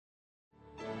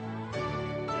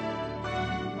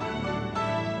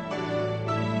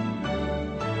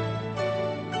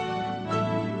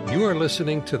You are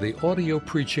listening to the audio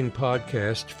preaching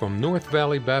podcast from North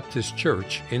Valley Baptist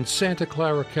Church in Santa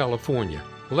Clara, California,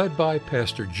 led by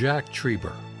Pastor Jack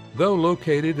Trieber. Though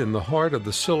located in the heart of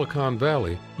the Silicon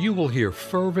Valley, you will hear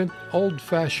fervent,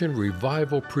 old-fashioned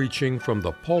revival preaching from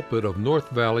the pulpit of North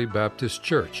Valley Baptist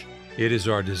Church. It is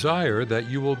our desire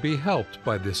that you will be helped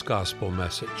by this gospel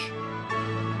message.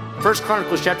 1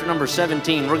 Chronicles chapter number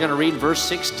 17, we're going to read verse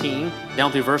 16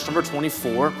 down through verse number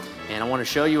 24. And I want to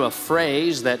show you a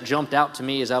phrase that jumped out to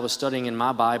me as I was studying in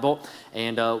my Bible.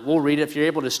 And we'll read it. If you're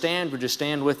able to stand, would you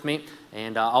stand with me?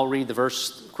 And I'll read the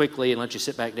verse quickly and let you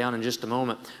sit back down in just a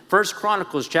moment. 1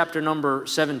 Chronicles chapter number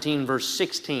 17, verse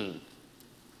 16.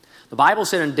 The Bible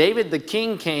said, "And David the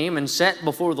king came and sat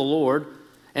before the Lord,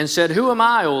 and said, Who am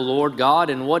I, O Lord God,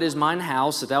 and what is mine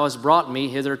house that thou hast brought me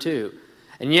hitherto?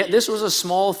 And yet this was a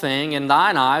small thing in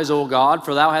thine eyes, O God,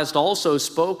 for thou hast also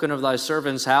spoken of thy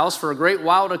servant's house for a great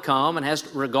while to come, and hast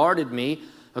regarded me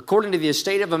according to the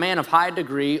estate of a man of high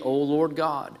degree, O Lord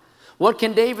God. What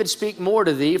can David speak more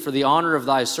to thee for the honor of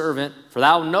thy servant? For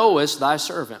thou knowest thy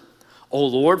servant. O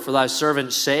Lord, for thy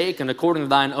servant's sake, and according to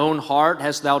thine own heart,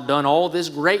 hast thou done all this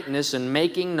greatness, and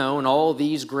making known all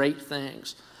these great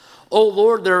things. O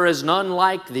Lord, there is none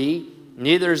like thee,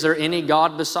 neither is there any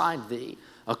God beside thee,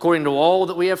 according to all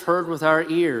that we have heard with our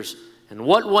ears. And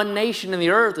what one nation in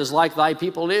the earth is like thy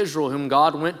people Israel, whom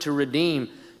God went to redeem,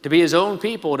 to be his own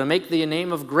people, to make thee a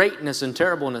name of greatness and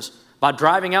terribleness, by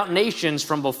driving out nations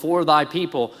from before thy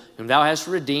people, whom thou hast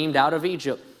redeemed out of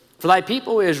Egypt. For thy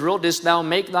people Israel didst thou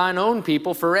make thine own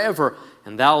people forever,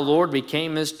 and thou, Lord,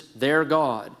 becamest their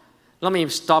God." Let me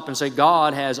stop and say,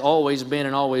 God has always been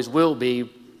and always will be,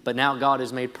 but now God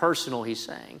is made personal, he's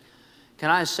saying.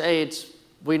 Can I say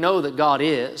we know that God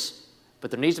is,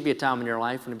 but there needs to be a time in your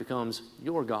life when He becomes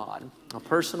your God, a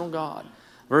personal God.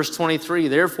 Verse 23,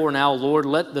 "Therefore now, Lord,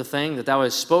 let the thing that thou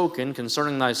hast spoken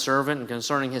concerning thy servant and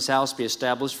concerning his house be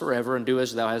established forever, and do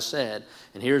as thou hast said."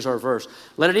 And here's our verse.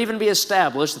 "Let it even be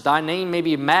established that thy name may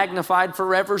be magnified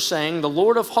forever, saying, The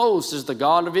Lord of hosts is the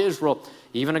God of Israel,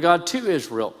 even a God to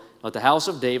Israel. Let the house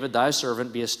of David, thy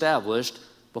servant, be established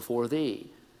before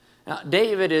thee." Now,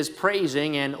 David is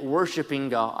praising and worshiping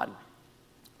God.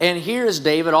 And here as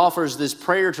David offers this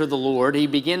prayer to the Lord, he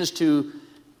begins to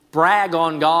brag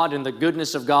on God and the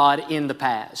goodness of God in the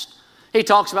past. He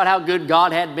talks about how good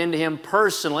God had been to him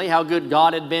personally, how good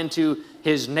God had been to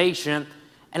his nation.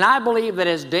 And I believe that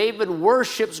as David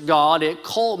worships God, it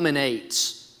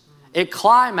culminates. It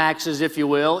climaxes, if you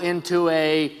will, into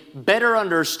a better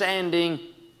understanding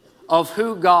of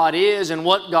who God is and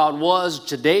what God was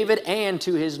to David and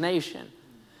to his nation.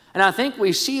 And I think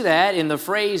we see that in the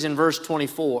phrase in verse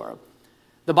 24.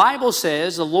 The Bible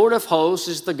says the Lord of hosts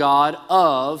is the God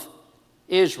of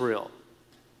Israel.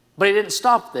 But He didn't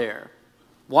stop there.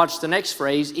 Watch the next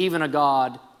phrase, even a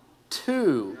God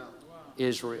to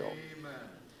Israel.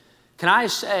 Can I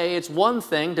say it's one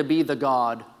thing to be the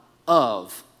God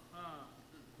of,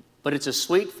 but it's a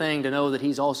sweet thing to know that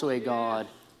He's also a God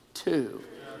to.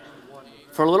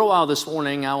 For a little while this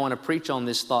morning, I want to preach on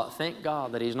this thought. Thank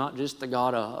God that He's not just the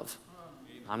God of.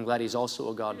 I'm glad He's also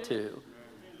a God to.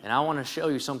 And I want to show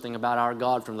you something about our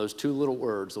God from those two little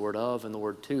words, the word of and the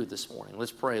word to, this morning.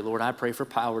 Let's pray. Lord, I pray for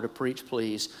power to preach,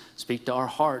 please. Speak to our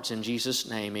hearts in Jesus'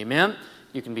 name. Amen?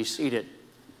 You can be seated.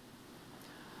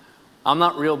 I'm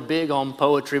not real big on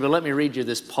poetry, but let me read you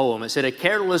this poem. It said, "A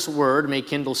careless word may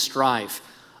kindle strife.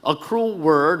 A cruel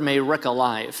word may wreck a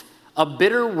life. A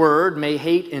bitter word may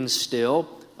hate instill.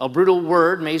 A brutal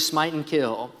word may smite and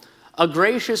kill. A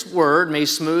gracious word may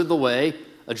smooth the way.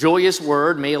 A joyous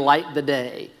word may light the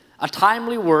day. A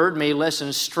timely word may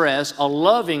lessen stress. A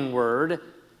loving word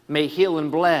may heal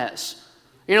and bless."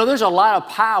 You know, there's a lot of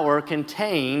power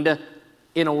contained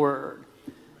in a word.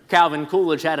 Calvin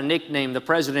Coolidge had a nickname, the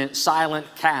President Silent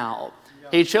Cal.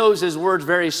 He chose his words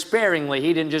very sparingly.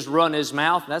 He didn't just run his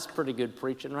mouth. That's pretty good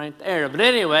preaching right there. But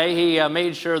anyway, he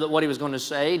made sure that what he was going to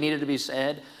say needed to be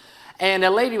said. And a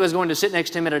lady was going to sit next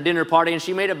to him at a dinner party, and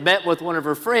she made a bet with one of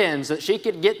her friends that she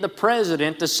could get the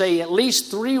president to say at least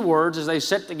 3 words as they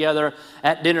sat together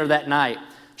at dinner that night.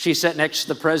 She sat next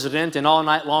to the president, and all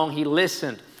night long he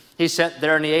listened. He sat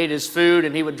there and he ate his food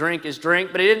and he would drink his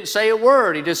drink, but he didn't say a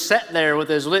word. He just sat there with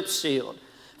his lips sealed.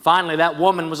 Finally, that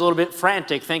woman was a little bit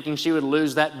frantic, thinking she would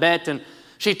lose that bet, and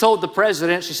she told the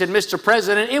president, she said, "Mr.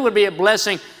 President, it would be a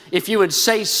blessing if you would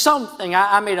say something.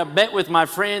 I made a bet with my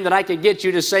friend that I could get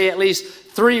you to say at least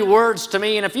 3 words to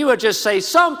me, and if you would just say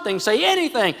something, say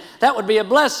anything, that would be a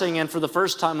blessing." And for the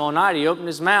first time all night, he opened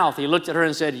his mouth. He looked at her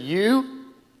and said, "You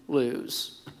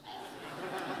lose."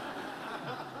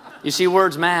 You see,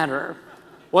 words matter.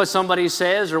 What somebody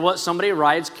says or what somebody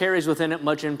writes carries within it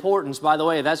much importance. By the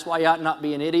way, that's why you ought not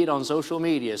be an idiot on social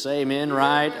media. Say amen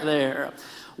right there.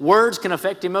 Words can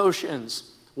affect emotions.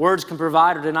 Words can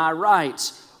provide or deny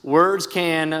rights. Words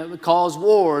can cause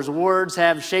wars. Words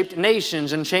have shaped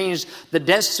nations and changed the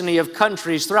destiny of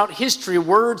countries. Throughout history,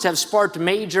 words have sparked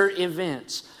major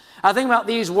events. I think about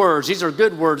these words. These are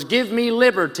good words. Give me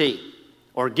liberty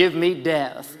or give me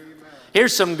death.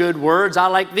 Here's some good words. I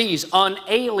like these.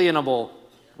 Unalienable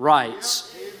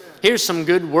rights. Here's some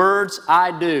good words.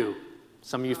 I do.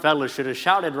 Some of you fellas should have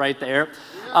shouted right there.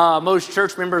 Most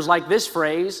church members like this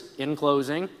phrase in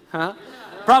closing.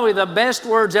 Probably the best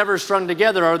words ever strung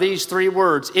together are these three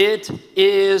words. It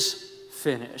is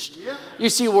finished. You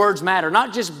see, words matter.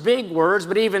 Not just big words,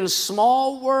 but even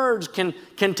small words can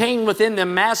contain within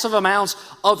them massive amounts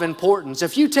of importance.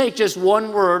 If you take just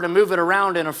one word and move it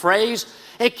around in a phrase,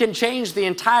 it can change the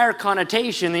entire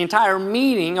connotation, the entire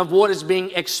meaning of what is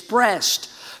being expressed.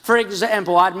 For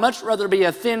example, I'd much rather be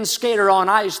a thin skater on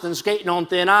ice than skating on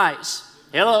thin ice.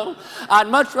 Hello? I'd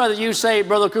much rather you say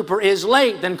Brother Cooper is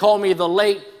late than call me the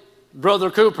late Brother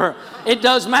Cooper. It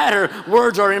does matter.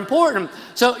 Words are important.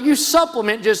 So you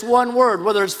supplement just one word,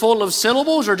 whether it's full of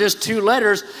syllables or just two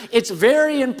letters. It's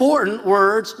very important.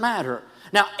 Words matter.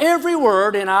 Now, every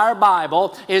word in our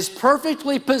Bible is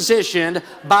perfectly positioned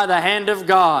by the hand of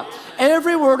God.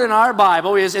 Every word in our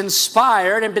Bible is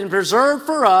inspired and been preserved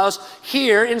for us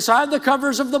here inside the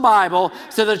covers of the Bible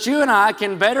so that you and I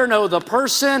can better know the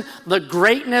person, the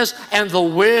greatness, and the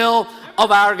will of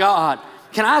our God.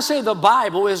 Can I say the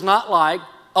Bible is not like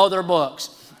other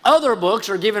books? Other books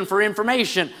are given for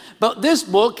information, but this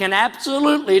book can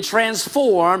absolutely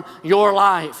transform your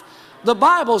life. The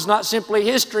Bible's not simply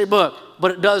a history book,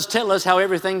 but it does tell us how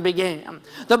everything began.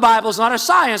 The Bible's not a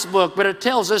science book, but it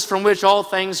tells us from which all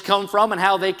things come from and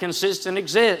how they consist and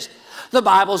exist. The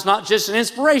Bible's not just an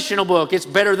inspirational book. It's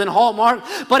better than Hallmark,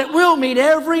 but it will meet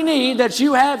every need that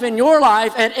you have in your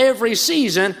life at every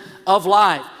season of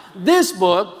life. This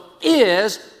book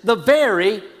is the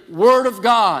very Word of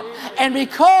God. And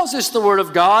because it's the Word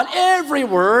of God, every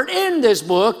word in this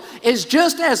book is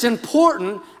just as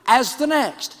important as the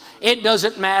next. It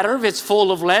doesn't matter if it's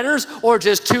full of letters or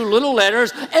just two little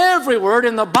letters. Every word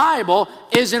in the Bible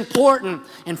is important.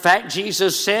 In fact,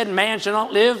 Jesus said, man shall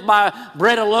not live by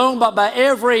bread alone, but by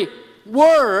every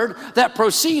word that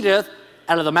proceedeth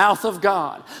out of the mouth of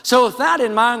God. So with that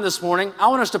in mind this morning, I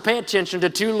want us to pay attention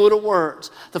to two little words.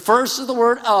 The first is the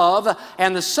word of,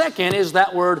 and the second is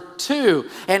that word to.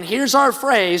 And here's our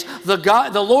phrase, the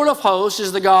Lord of hosts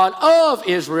is the God of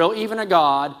Israel, even a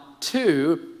God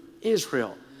to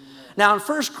Israel. Now in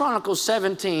 1 Chronicles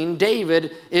 17,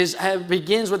 David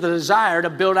begins with a desire to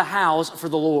build a house for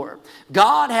the Lord.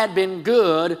 God had been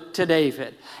good to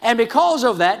David. And because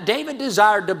of that, David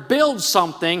desired to build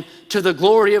something to the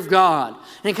glory of God.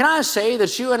 And can I say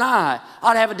that you and I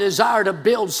ought to have a desire to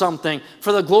build something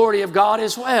for the glory of God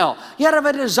as well. You ought to have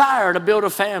a desire to build a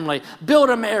family, build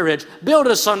a marriage, build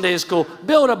a Sunday school,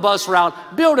 build a bus route,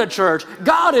 build a church.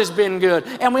 God has been good.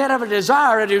 And we ought to have a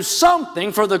desire to do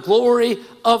something for the glory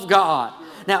of God.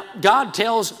 Now, God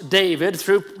tells David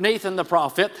through Nathan the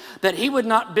prophet that he would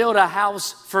not build a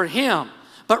house for him,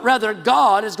 but rather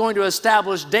God is going to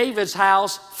establish David's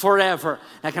house forever.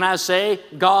 Now, can I say,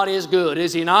 God is good,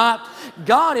 is he not?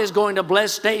 God is going to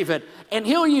bless David, and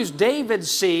he'll use David's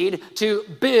seed to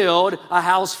build a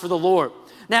house for the Lord.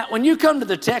 Now, when you come to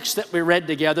the text that we read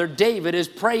together, David is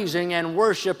praising and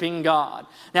worshiping God.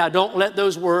 Now, don't let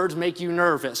those words make you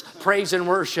nervous. Praise and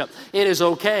worship. It is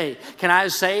okay. Can I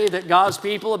say that God's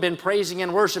people have been praising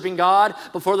and worshiping God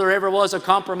before there ever was a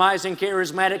compromising,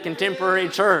 charismatic, contemporary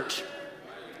church?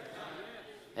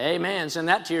 Amen. Send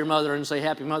that to your mother and say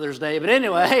Happy Mother's Day. But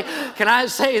anyway, can I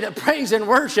say that praise and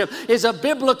worship is a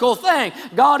biblical thing?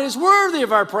 God is worthy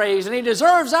of our praise and he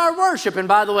deserves our worship. And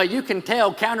by the way, you can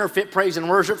tell counterfeit praise and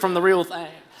worship from the real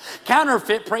thing.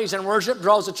 Counterfeit praise and worship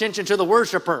draws attention to the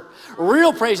worshiper.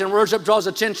 Real praise and worship draws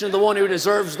attention to the one who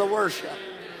deserves the worship.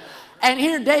 And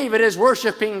here David is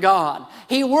worshiping God.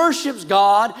 He worships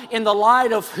God in the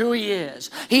light of who he is.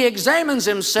 He examines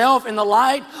himself in the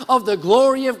light of the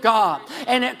glory of God.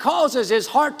 And it causes his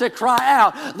heart to cry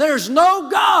out, there's no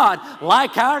God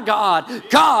like our God.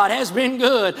 God has been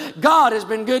good. God has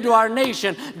been good to our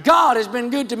nation. God has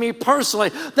been good to me personally.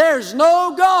 There's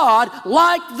no God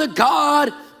like the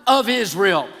God of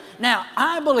Israel. Now,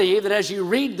 I believe that as you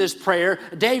read this prayer,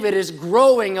 David is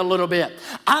growing a little bit.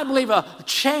 I believe a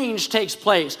change takes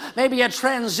place, maybe a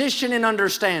transition in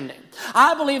understanding.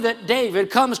 I believe that David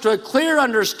comes to a clear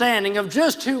understanding of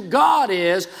just who God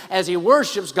is as he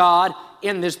worships God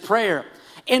in this prayer.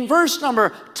 In verse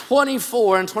number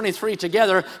 24 and 23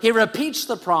 together, he repeats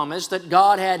the promise that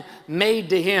God had made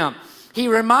to him. He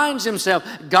reminds himself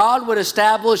God would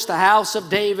establish the house of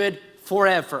David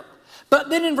forever. But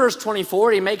then in verse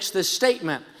 24, he makes this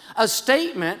statement, a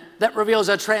statement that reveals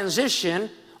a transition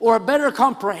or a better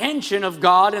comprehension of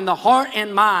God in the heart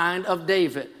and mind of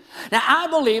David. Now, I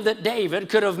believe that David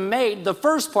could have made the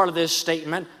first part of this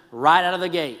statement right out of the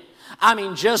gate. I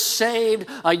mean, just saved,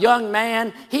 a young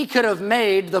man, he could have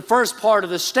made the first part of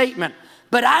the statement.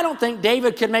 But I don't think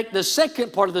David could make the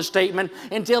second part of the statement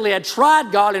until he had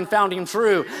tried God and found him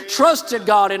true, trusted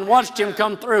God and watched him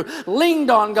come through, leaned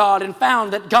on God and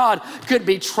found that God could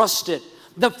be trusted.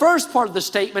 The first part of the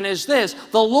statement is this: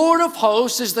 the Lord of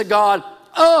hosts is the God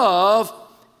of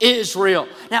Israel.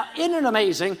 Now, isn't it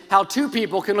amazing how two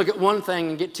people can look at one thing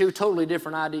and get two totally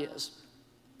different ideas?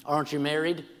 Aren't you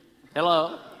married?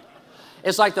 Hello?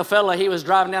 It's like the fella, he was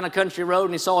driving down a country road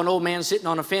and he saw an old man sitting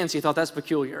on a fence. He thought, that's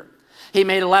peculiar. He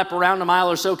made a lap around a mile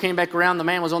or so, came back around, the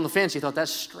man was on the fence. He thought,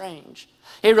 that's strange.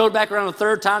 He rode back around the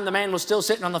third time, the man was still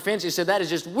sitting on the fence. He said, that is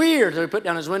just weird. So he put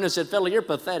down his window and said, fella, you're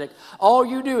pathetic. All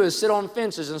you do is sit on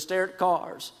fences and stare at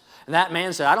cars. And that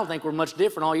man said, I don't think we're much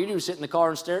different. All you do is sit in the car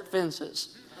and stare at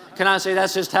fences. Can I say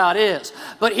that's just how it is?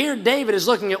 But here David is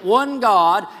looking at one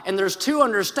God, and there's two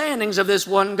understandings of this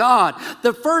one God.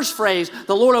 The first phrase,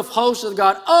 the Lord of hosts is the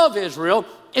God of Israel,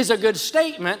 is a good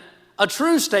statement, a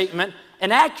true statement,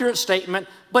 an accurate statement,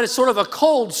 but it's sort of a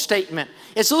cold statement.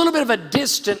 It's a little bit of a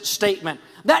distant statement.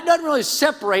 That doesn't really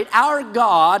separate our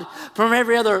God from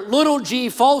every other little g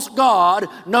false god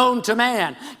known to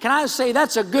man. Can I say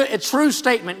that's a true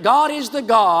statement? God is the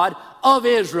God of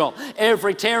Israel.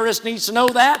 Every terrorist needs to know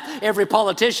that. Every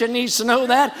politician needs to know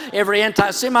that. Every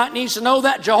anti-Semite needs to know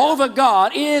that. Jehovah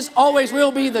God is, always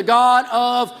will be the God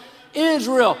of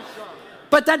Israel.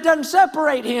 But that doesn't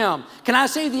separate him. Can I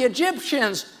say the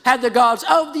Egyptians had the gods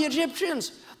of the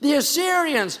Egyptians? The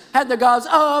Assyrians had the gods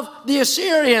of the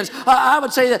Assyrians. I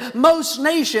would say that most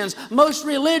nations, most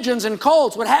religions and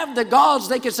cults would have the gods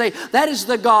they could say, that is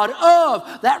the God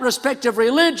of that respective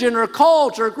religion or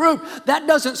cult or group. That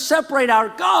doesn't separate our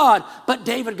God. But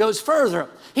David goes further.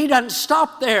 He doesn't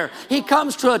stop there. He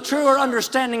comes to a truer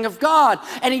understanding of God,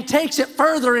 and he takes it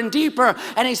further and deeper.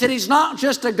 And he said he's not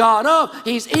just a God of,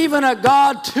 he's even a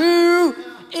God to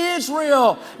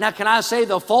Israel. Now, can I say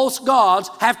the false gods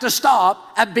have to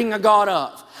stop at being a God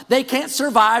of? They can't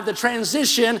survive the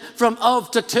transition from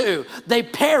of to to. They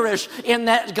perish in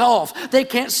that gulf. They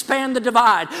can't span the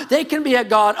divide. They can be a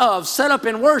God of, set up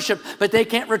in worship, but they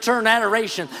can't return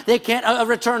adoration. They can't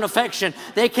return affection.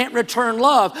 They can't return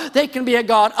love. They can be a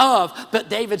God of, but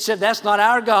David said that's not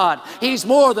our God. He's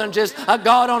more than just a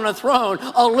God on a throne,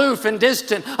 aloof and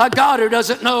distant, a God who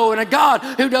doesn't know and a God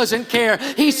who doesn't care.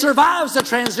 He survives the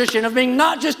transition of being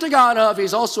not just a God of,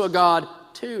 he's also a God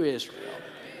to Israel.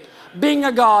 Being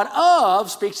a God of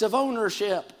speaks of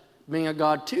ownership. Being a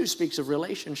God to speaks of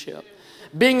relationship.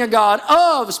 Being a God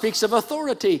of speaks of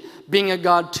authority. Being a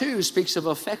God to speaks of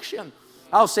affection.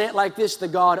 I'll say it like this: the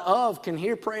God of can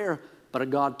hear prayer, but a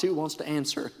God to wants to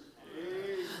answer.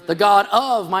 The God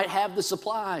of might have the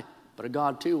supply, but a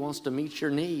God to wants to meet your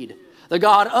need. The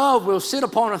God of will sit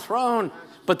upon a throne,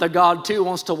 but the God too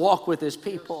wants to walk with his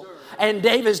people. And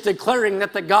David's declaring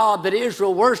that the God that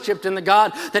Israel worshiped and the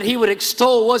God that he would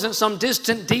extol wasn't some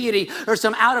distant deity or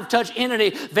some out-of-touch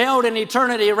entity veiled in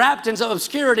eternity, wrapped in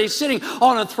obscurity, sitting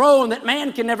on a throne that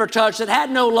man can never touch, that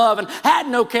had no love and had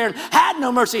no care and had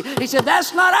no mercy. He said,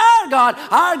 that's not our God.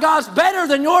 Our God's better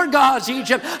than your gods,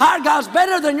 Egypt. Our God's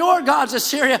better than your gods,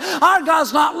 Assyria. Our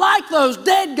God's not like those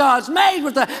dead gods made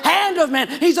with the hand of man.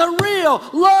 He's a real,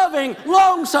 loving,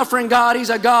 long-suffering God. He's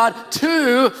a God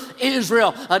to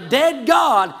Israel. A dead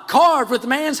God carved with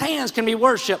man's hands can be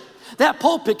worshiped. That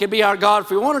pulpit could be our God if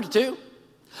we wanted to.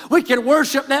 We could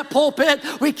worship that pulpit.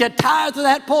 We could tithe to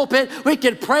that pulpit. We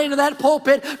could pray to that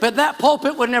pulpit. But that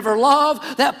pulpit would never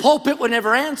love. That pulpit would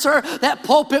never answer. That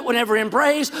pulpit would never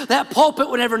embrace. That pulpit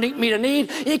would never meet a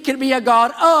need. It can be a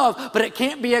God of, but it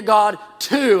can't be a God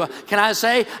to. Can I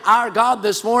say our God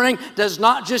this morning does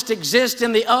not just exist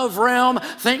in the of realm.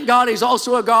 Thank God he's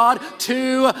also a God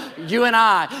to you and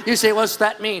I. You say, what's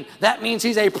that mean? That means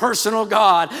he's a personal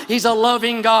God. He's a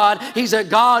loving God. He's a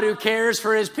God who cares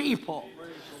for his people.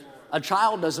 A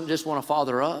child doesn't just want a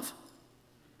father of,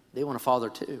 they want a father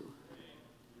to.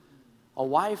 A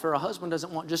wife or a husband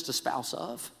doesn't want just a spouse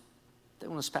of, they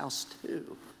want a spouse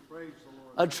to.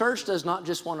 A church does not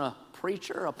just want a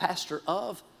preacher, a pastor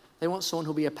of, they want someone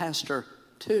who'll be a pastor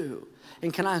to.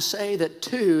 And can I say that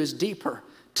to is deeper,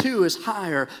 to is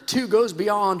higher, to goes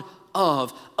beyond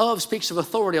of. Of speaks of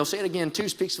authority. I'll say it again, to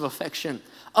speaks of affection.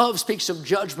 Of speaks of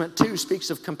judgment. To speaks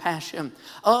of compassion.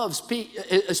 Of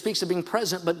speaks of being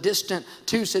present but distant.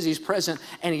 To says he's present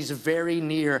and he's very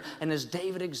near. And as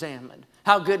David examined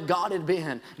how good God had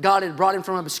been, God had brought him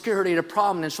from obscurity to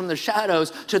prominence, from the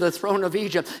shadows to the throne of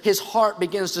Egypt. His heart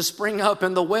begins to spring up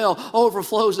and the well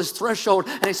overflows his threshold.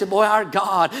 And he said, boy, our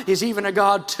God is even a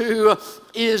God to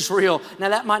Israel. Now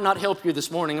that might not help you this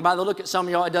morning. And by the look at some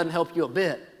of y'all, it doesn't help you a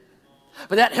bit.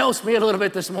 But that helps me a little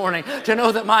bit this morning to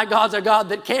know that my God's a God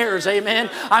that cares, amen.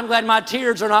 I'm glad my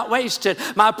tears are not wasted.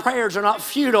 My prayers are not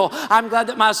futile. I'm glad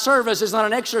that my service is not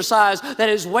an exercise that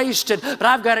is wasted. But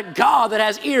I've got a God that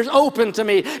has ears open to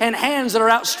me and hands that are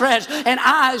outstretched and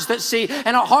eyes that see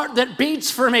and a heart that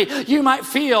beats for me. You might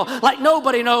feel like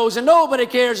nobody knows and nobody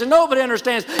cares and nobody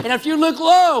understands. And if you look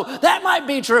low, that might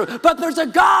be true. But there's a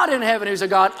God in heaven who's a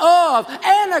God of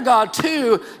and a God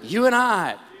to you and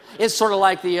I. It's sort of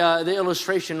like the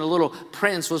illustration, the little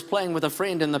prince was playing with a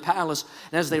friend in the palace,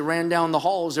 and as they ran down the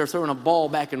halls, they're throwing a ball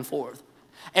back and forth.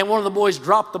 And one of the boys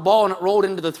dropped the ball, and it rolled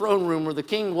into the throne room where the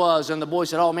king was, and the boy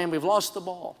said, oh man, we've lost the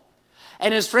ball.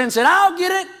 And his friend said, I'll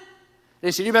get it.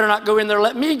 They said, you better not go in there,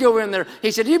 let me go in there.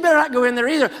 He said, you better not go in there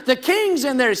either. The king's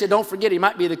in there. He said, don't forget, he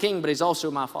might be the king, but he's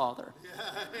also my father.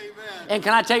 And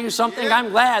can I tell you something? I'm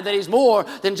glad that he's more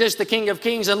than just the King of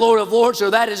Kings and Lord of Lords, so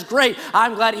that is great.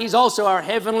 I'm glad he's also our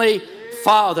heavenly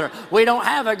Father. We don't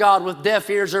have a God with deaf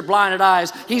ears or blinded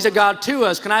eyes. He's a God to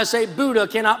us. Can I say Buddha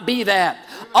cannot be that?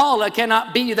 Allah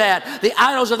cannot be that. The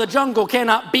idols of the jungle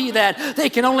cannot be that. They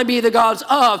can only be the gods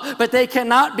of, but they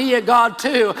cannot be a God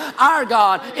to. Our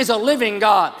God is a living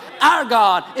God. Our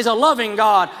God is a loving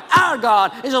God. Our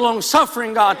God is a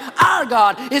long-suffering God. Our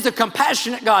God is a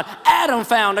compassionate God. Adam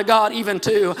found a God even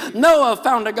to. Noah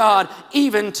found a God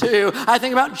even to. I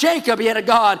think about Jacob, he had a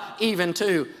God even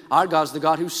to. Our God is the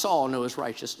God who saw Noah's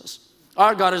righteousness.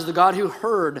 Our God is the God who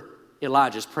heard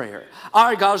Elijah's prayer.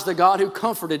 Our God is the God who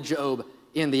comforted Job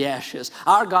in the ashes.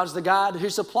 Our God's the God who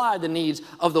supplied the needs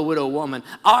of the widow woman.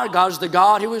 Our God's the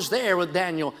God who was there with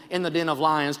Daniel in the den of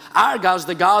lions. Our God's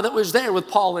the God that was there with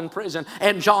Paul in prison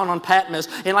and John on Patmos.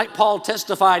 And like Paul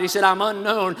testified, he said, I'm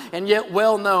unknown and yet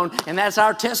well known. And that's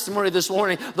our testimony this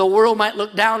morning. The world might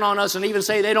look down on us and even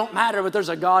say they don't matter, but there's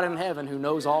a God in heaven who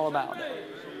knows all about it.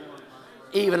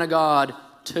 Even a God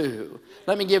too.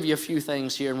 Let me give you a few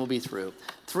things here and we'll be through.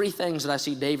 3 things that I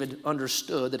see David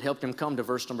understood that helped him come to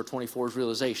verse number 24's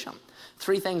realization.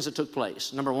 3 things that took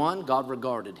place. Number 1, God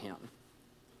regarded him.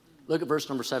 Look at verse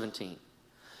number 17.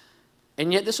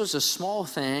 And yet this was a small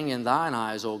thing in thine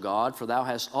eyes, O God, for thou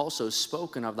hast also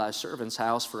spoken of thy servant's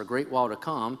house for a great while to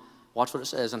come. Watch what it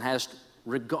says, and hast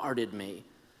regarded me,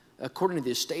 according to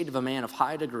the estate of a man of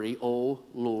high degree, O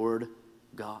Lord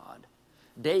God.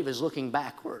 David is looking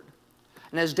backward.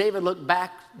 And as David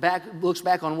looks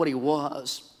back on what he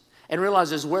was and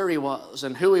realizes where he was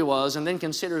and who he was and then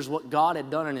considers what God had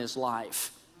done in his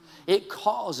life, it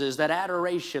causes that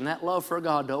adoration, that love for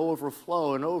God to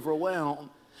overflow and overwhelm.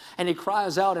 And he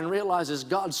cries out and realizes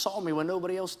God saw me when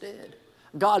nobody else did.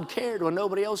 God cared when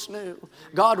nobody else knew.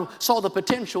 God saw the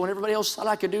potential when everybody else thought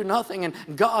I could do nothing. And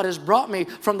God has brought me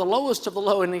from the lowest of the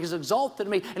low and he's exalted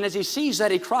me. And as he sees that,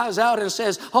 he cries out and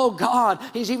says, oh God,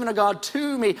 he's even a God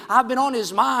to me. I've been on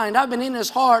his mind. I've been in his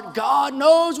heart. God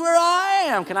knows where I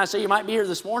am. Can I say you might be here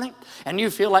this morning and you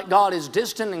feel like God is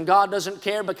distant and God doesn't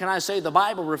care, but can I say the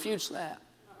Bible refutes that?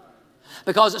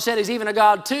 Because it said he's even a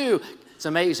God too. It's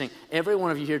amazing. Every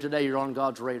one of you here today, you're on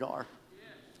God's radar.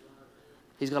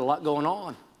 He's got a lot going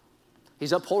on.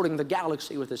 He's upholding the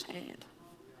galaxy with his hand.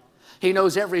 He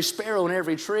knows every sparrow in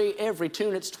every tree, every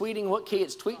tune it's tweeting, what key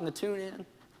it's tweeting the tune in.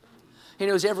 He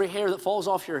knows every hair that falls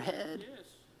off your head.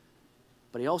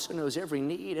 But he also knows every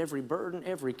need, every burden,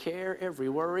 every care, every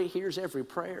worry. He hears every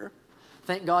prayer.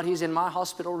 Thank God he's in my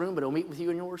hospital room, but he'll meet with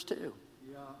you in yours too.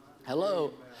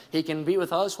 Hello. He can be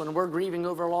with us when we're grieving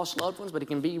over lost loved ones, but he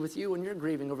can be with you when you're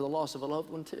grieving over the loss of a loved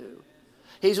one too.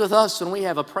 He's with us when we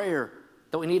have a prayer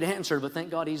that we need answered, but thank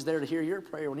God he's there to hear your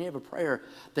prayer. When you have a prayer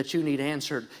that you need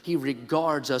answered, he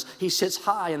regards us. He sits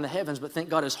high in the heavens, but thank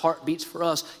God his heart beats for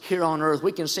us here on earth.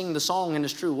 We can sing the song, and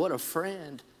it's true. What a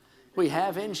friend we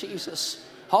have in Jesus.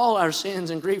 All our sins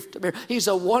and grief to bear. He's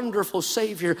a wonderful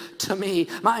Savior to me.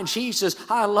 My Jesus,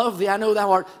 I love thee. I know thou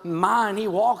art mine. He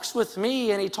walks with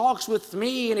me and he talks with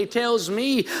me and he tells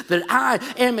me that I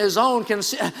am his own.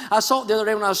 I saw it the other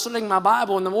day when I was studying my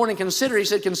Bible in the morning. He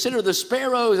said, consider the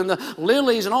sparrows and the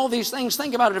lilies and all these things.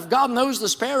 Think about it. If God knows the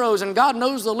sparrows and God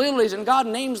knows the lilies and God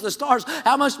names the stars,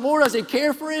 how much more does he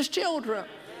care for his children?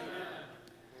 Amen.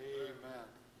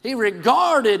 He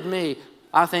regarded me.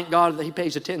 I thank God that he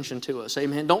pays attention to us.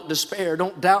 Amen. Don't despair.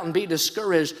 Don't doubt and be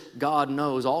discouraged. God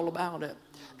knows all about it.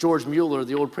 George Mueller,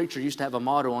 the old preacher, used to have a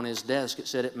motto on his desk. It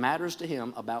said, "It matters to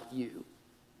him about you."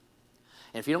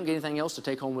 And if you don't get anything else to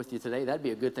take home with you today, that'd be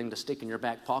a good thing to stick in your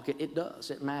back pocket. It does.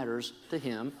 It matters to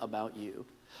him about you.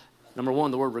 Number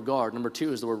one, the word regard. Number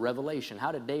two is the word revelation.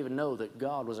 How did David know that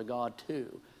God was a God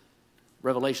too?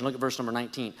 Revelation, look at verse number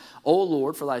 19. "O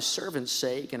Lord, for thy servant's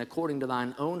sake, and according to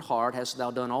thine own heart, hast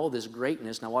thou done all this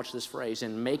greatness." Now watch this phrase,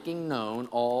 "in making known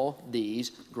all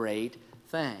these great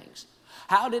things."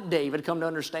 How did David come to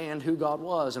understand who God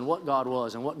was and what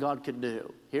God could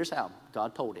do? Here's how.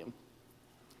 God told him.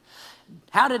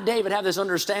 How did David have this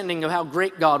understanding of how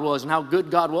great God was and how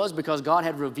good God was? Because God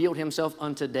had revealed himself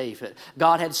unto David.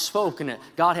 God had spoken it.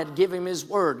 God had given him his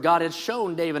word. God had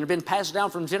shown David. It had been passed down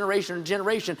from generation to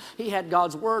generation. He had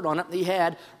God's word on it. He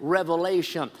had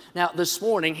revelation. Now, this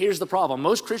morning, here's the problem.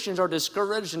 Most Christians are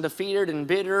discouraged and defeated and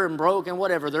bitter and broke and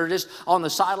whatever. They're just on the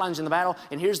sidelines in the battle.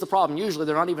 And here's the problem. Usually,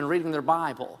 they're not even reading their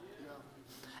Bible.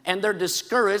 And they're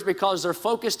discouraged because they're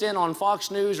focused in on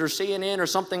Fox News or CNN or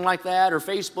something like that or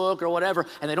Facebook or whatever,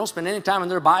 and they don't spend any time in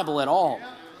their Bible at all.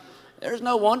 There's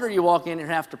no wonder you walk in here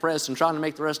half depressed and trying to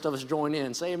make the rest of us join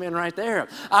in. Say amen right there.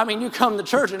 I mean, you come to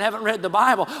church and haven't read the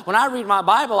Bible. When I read my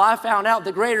Bible, I found out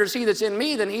that greater is he that's in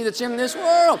me than he that's in this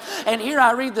world. And here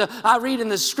I read in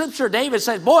the scripture, David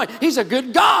says, boy, he's a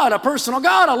good God, a personal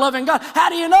God, a loving God. How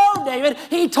do you know, David?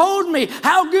 He told me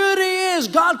how good he is.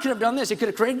 God could have done this. He could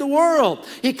have created the world.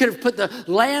 He could have put the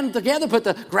land together, put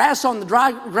the grass on the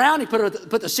dry ground. He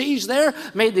put the seeds there,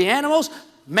 made the animals,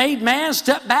 made man,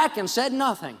 stepped back and said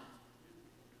nothing.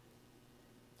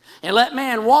 And let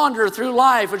man wander through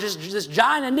life, which is this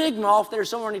giant enigma off there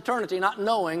somewhere in eternity, not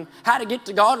knowing how to get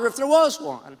to God or if there was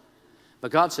one.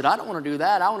 But God said, I don't want to do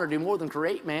that. I want to do more than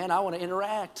create man. I want to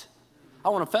interact. I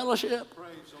want to fellowship.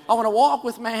 I want to walk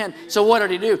with man. So what did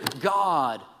he do?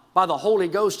 God, by the Holy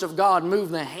Ghost of God,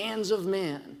 moved the hands of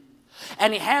men.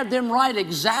 And he had them write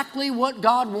exactly what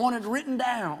God wanted written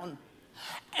down.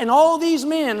 And all these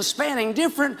men spanning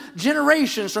different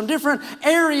generations from different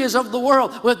areas of the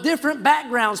world with different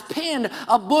backgrounds penned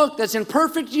a book that's in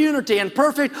perfect unity and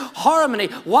perfect harmony.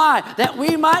 Why? That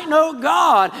we might know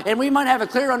God and we might have a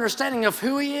clear understanding of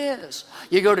who he is.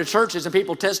 You go to churches and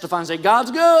people testify and say,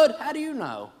 God's good. How do you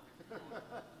know?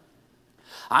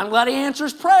 I'm glad he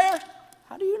answers prayer.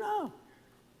 How do you know?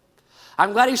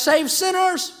 I'm glad he saves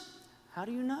sinners. How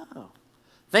do you know?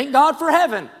 Thank God for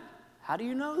heaven. How do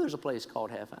you know there's a place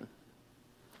called heaven?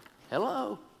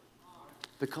 Hello?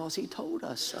 Because he told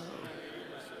us so.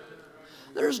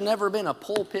 There's never been a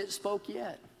pulpit spoke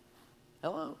yet.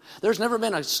 Hello? There's never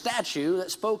been a statue that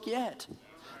spoke yet.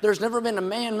 There's never been a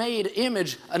man-made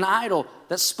image, an idol,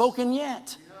 that's spoken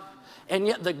yet. And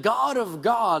yet the God of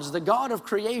gods, the God of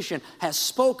creation, has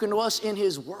spoken to us in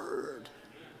his word.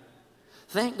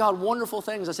 Thank God, wonderful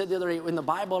things. I said the other day, in the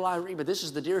Bible I read, but this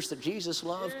is the dearest that Jesus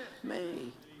loved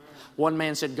me. One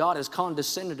man said, God has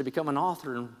condescended to become an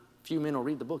author, and few men will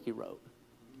read the book he wrote.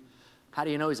 How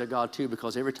do you know he's a God too?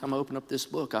 Because every time I open up this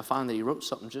book, I find that he wrote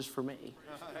something just for me.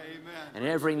 Amen. And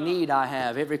every need I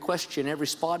have, every question, every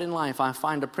spot in life, I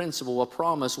find a principle, a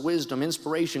promise, wisdom,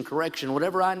 inspiration, correction,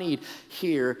 whatever I need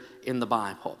here in the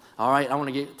Bible. All right, I want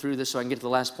to get through this so I can get to the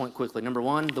last point quickly. Number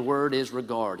one, the word is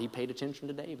regard. He paid attention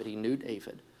to David. He knew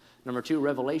David. Number two,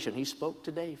 revelation. He spoke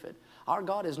to David. Our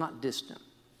God is not distant.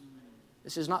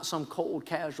 This is not some cold,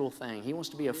 casual thing. He wants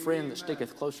to be a friend that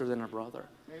sticketh closer than a brother.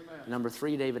 Amen. Number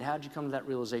three, David, how did you come to that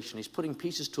realization? He's putting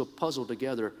pieces to a puzzle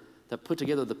together that put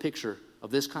together the picture of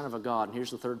this kind of a God. And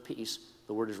here's the third piece.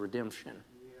 The word is redemption.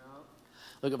 Yeah.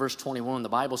 Look at verse 21. The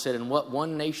Bible said, "And what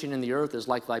one nation in the earth is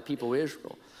like thy people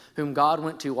Israel, whom God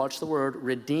went to," watch the word,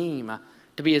 "redeem,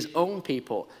 to be his own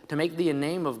people, to make thee a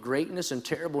name of greatness and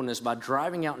terribleness by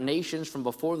driving out nations from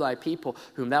before thy people,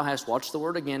 whom thou hast," watch the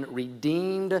word again,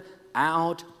 "redeemed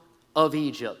out of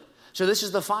Egypt." So this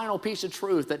is the final piece of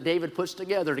truth that David puts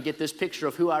together to get this picture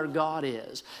of who our God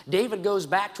is. David goes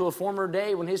back to a former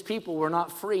day when his people were not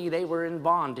free, they were in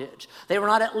bondage. They were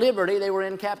not at liberty, they were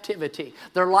in captivity.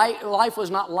 Their life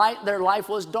was not light, their life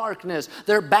was darkness.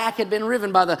 Their back had been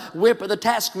riven by the whip of the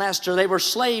taskmaster. They were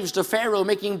slaves to Pharaoh,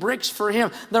 making bricks for him.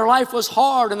 Their life was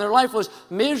hard and their life was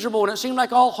miserable, and it seemed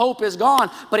like all hope is gone.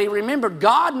 But he remembered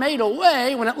God made a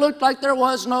way when it looked like there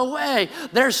was no way.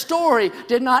 Their story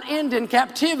did not end in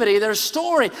captivity. Their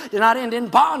story did not end in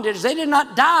bondage. They did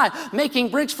not die making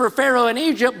bricks for Pharaoh in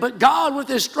Egypt, but God with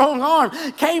his strong arm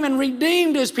came and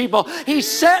redeemed his people. He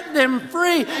set them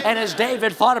free. And as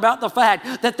David thought about the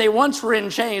fact that they once were in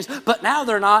chains, but now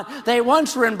they're not. They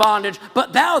once were in bondage,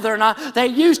 but now they're not. They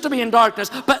used to be in darkness,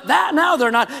 but now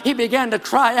they're not. He began to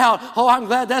cry out, oh, I'm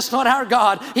glad that's not our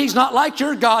God. He's not like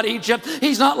your God, Egypt.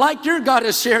 He's not like your God,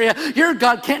 Assyria. Your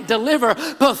God can't deliver,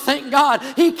 but thank God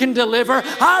he can deliver.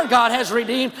 Our God has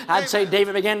redeemed. I'd say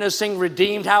David began to sing,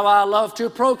 redeemed, how I love to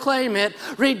proclaim it.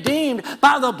 Redeemed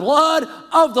by the blood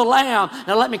of the Lamb.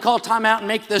 Now let me call time out and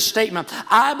make this statement.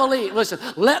 I believe, listen,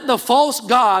 let the false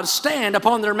gods stand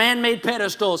upon their man-made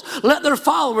pedestals. Let their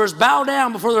followers bow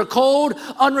down before their cold,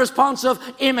 unresponsive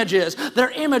images.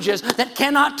 Their images that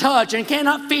cannot touch and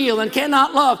cannot feel and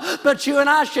cannot love. But you and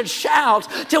I should shout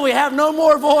till we have no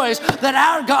more voice that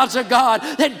our God's a God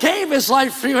that gave his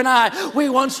life for you and I. We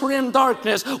once were in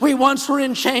darkness. We once were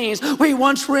in chains. We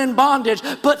once were in bondage.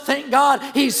 But thank God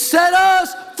he set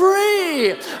us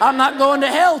free. I'm not going to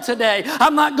hell today.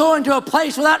 I'm not going to a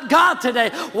place without God today.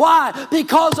 Why?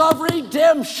 Because of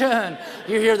redemption.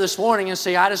 You're here this morning and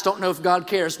say, I just don't know if God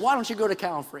cares. Why don't you go to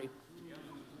Calvary?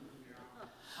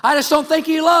 I just don't think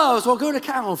he loves. Well, go to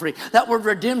Calvary. That word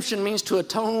redemption means to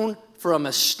atone for a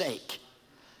mistake.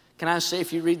 Can I say,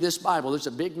 if you read this Bible, there's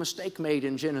a big mistake made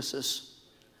in Genesis.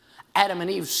 Adam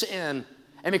and Eve sinned.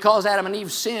 And because Adam and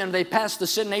Eve sinned, they passed the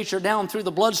sin nature down through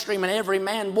the bloodstream, and every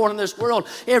man born in this world,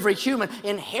 every human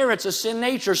inherits a sin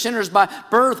nature. Sinners by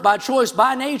birth, by choice,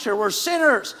 by nature, we're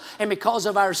sinners. And because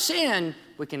of our sin,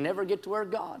 we can never get to where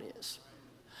God is.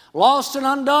 Lost and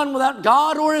undone without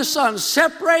God or his Son,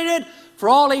 separated for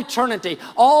all eternity.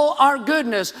 All our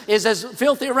goodness is as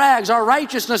filthy rags. Our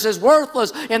righteousness is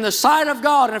worthless in the sight of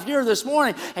God. And if you're this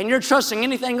morning and you're trusting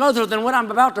anything other than what I'm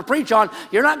about to preach on,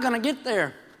 you're not going to get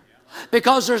there.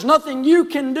 Because there's nothing you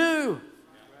can do.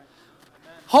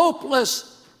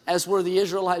 Hopeless as were the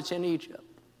Israelites in Egypt.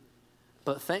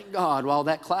 But thank God, while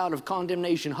that cloud of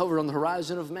condemnation hovered on the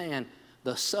horizon of man,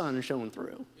 the sun shone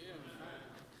through.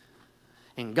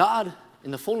 And God,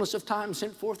 in the fullness of time,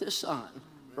 sent forth his Son,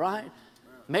 right?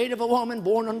 Made of a woman,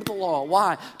 born under the law.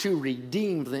 Why? To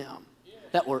redeem them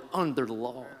that were under the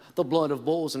law. The blood of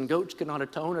bulls and goats could not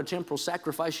atone. A temporal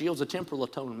sacrifice yields a temporal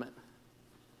atonement.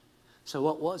 So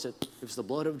what was it? It was the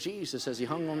blood of Jesus as he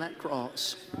hung on that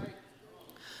cross.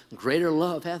 Greater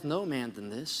love hath no man than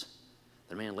this,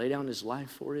 that a man lay down his life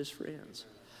for his friends.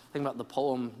 Think about the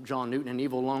poem, John Newton, "In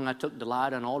evil long I took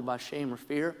delight, unawed by shame or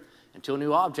fear, until a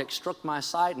new object struck my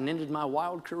sight and ended my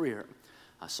wild career.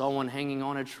 I saw one hanging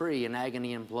on a tree in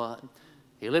agony and blood.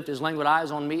 He lifted his languid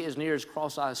eyes on me as near as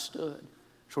cross I stood.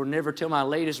 For never till my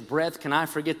latest breath can I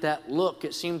forget that look.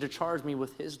 It seemed to charge me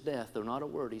with his death, though not a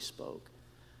word he spoke.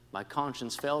 My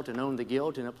conscience felt and owned the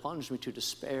guilt, and it plunged me to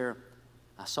despair.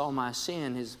 I saw my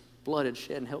sin, his blood had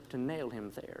shed, and helped to nail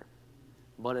him there.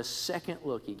 But a second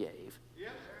look he gave,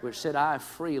 which said, I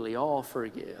freely all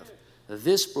forgive.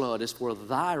 This blood is for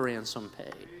thy ransom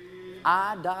paid.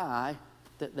 I die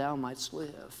that thou mightst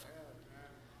live."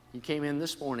 You came in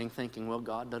this morning thinking, well,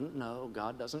 God doesn't know,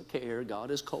 God doesn't care, God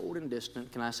is cold and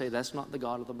distant. Can I say that's not the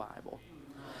God of the Bible?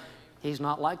 He's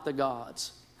not like the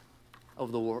gods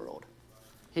of the world.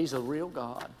 He's a real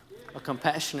God, a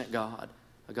compassionate God,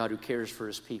 a God who cares for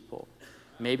his people.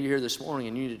 Maybe you're here this morning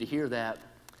and you needed to hear that.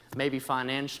 Maybe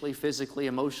financially, physically,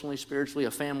 emotionally, spiritually,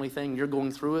 a family thing, you're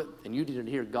going through it, and you needed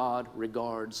to hear God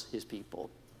regards his people.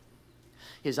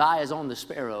 His eye is on the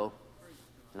sparrow,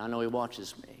 and I know he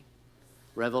watches me.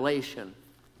 Revelation.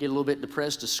 Get a little bit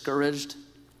depressed, discouraged.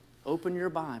 Open your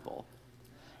Bible.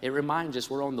 It reminds us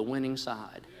we're on the winning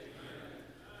side.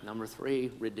 Number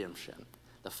 3, redemption.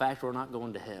 The fact we're not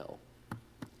going to hell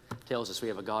tells us we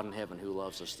have a God in heaven who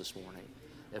loves us this morning.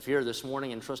 If you're this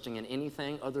morning and trusting in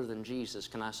anything other than Jesus,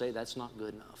 can I say that's not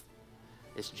good enough?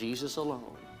 It's Jesus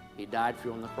alone. He died for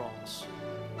you on the cross.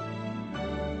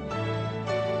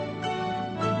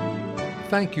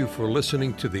 Thank you for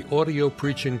listening to the audio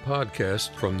preaching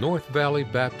podcast from North Valley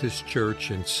Baptist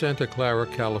Church in Santa Clara,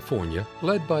 California,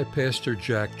 led by Pastor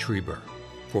Jack Trieber.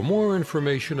 For more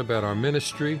information about our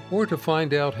ministry or to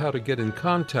find out how to get in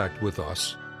contact with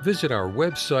us, visit our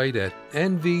website at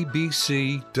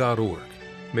nvbc.org.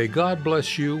 May God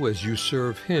bless you as you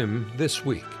serve Him this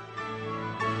week.